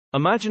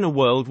Imagine a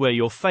world where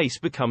your face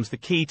becomes the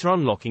key to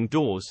unlocking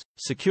doors,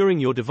 securing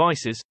your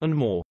devices, and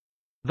more.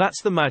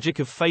 That's the magic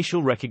of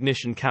facial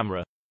recognition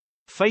camera.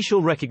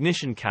 Facial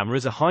recognition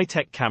cameras are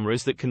high-tech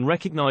cameras that can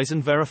recognize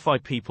and verify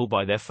people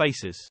by their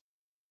faces.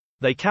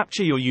 They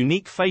capture your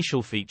unique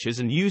facial features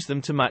and use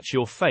them to match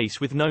your face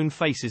with known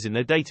faces in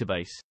their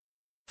database.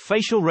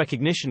 Facial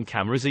recognition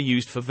cameras are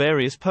used for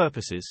various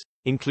purposes,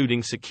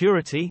 including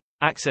security,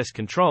 access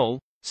control,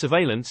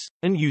 surveillance,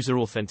 and user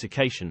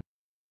authentication.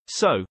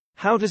 So,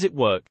 how does it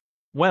work?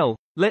 Well,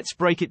 let's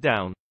break it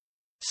down.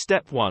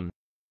 Step 1.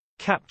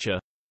 Capture.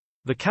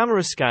 The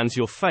camera scans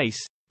your face,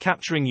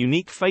 capturing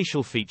unique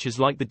facial features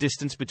like the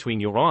distance between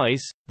your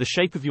eyes, the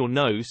shape of your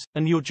nose,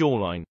 and your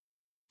jawline.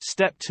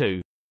 Step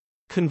 2.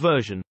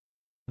 Conversion.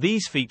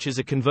 These features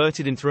are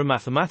converted into a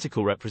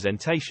mathematical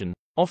representation,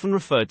 often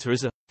referred to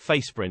as a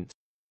faceprint.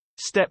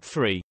 Step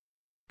 3.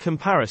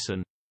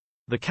 Comparison.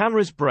 The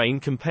camera's brain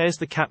compares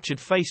the captured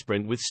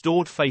faceprint with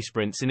stored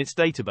faceprints in its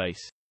database.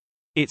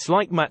 It's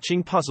like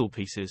matching puzzle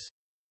pieces.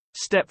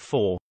 Step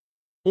 4.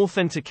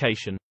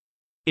 Authentication.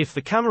 If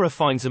the camera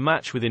finds a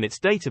match within its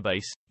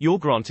database, you're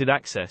granted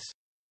access.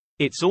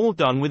 It's all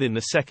done within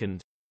the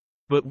second.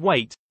 But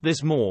wait,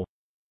 there's more.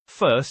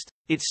 First,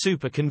 it's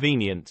super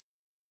convenient.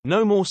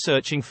 No more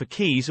searching for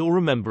keys or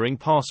remembering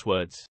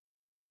passwords.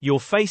 Your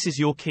face is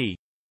your key.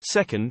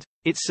 Second,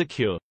 it's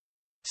secure.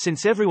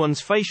 Since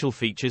everyone's facial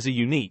features are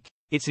unique,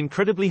 it's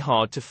incredibly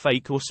hard to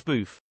fake or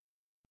spoof.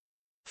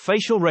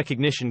 Facial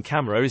recognition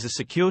camera is a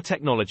secure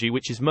technology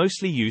which is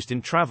mostly used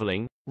in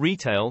traveling,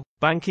 retail,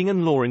 banking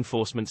and law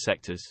enforcement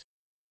sectors.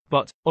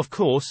 But, of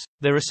course,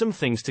 there are some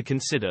things to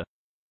consider.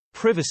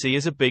 Privacy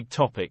is a big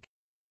topic.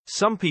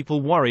 Some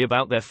people worry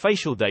about their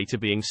facial data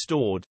being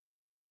stored.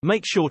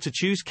 Make sure to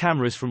choose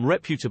cameras from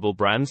reputable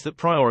brands that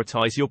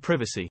prioritize your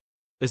privacy.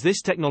 As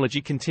this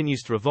technology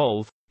continues to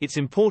evolve, it's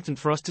important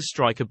for us to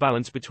strike a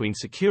balance between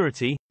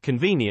security,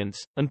 convenience,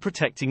 and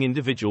protecting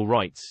individual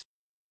rights.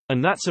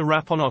 And that's a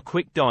wrap on our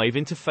quick dive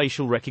into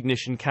facial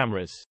recognition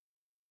cameras.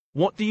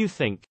 What do you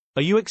think?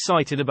 Are you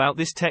excited about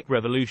this tech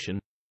revolution?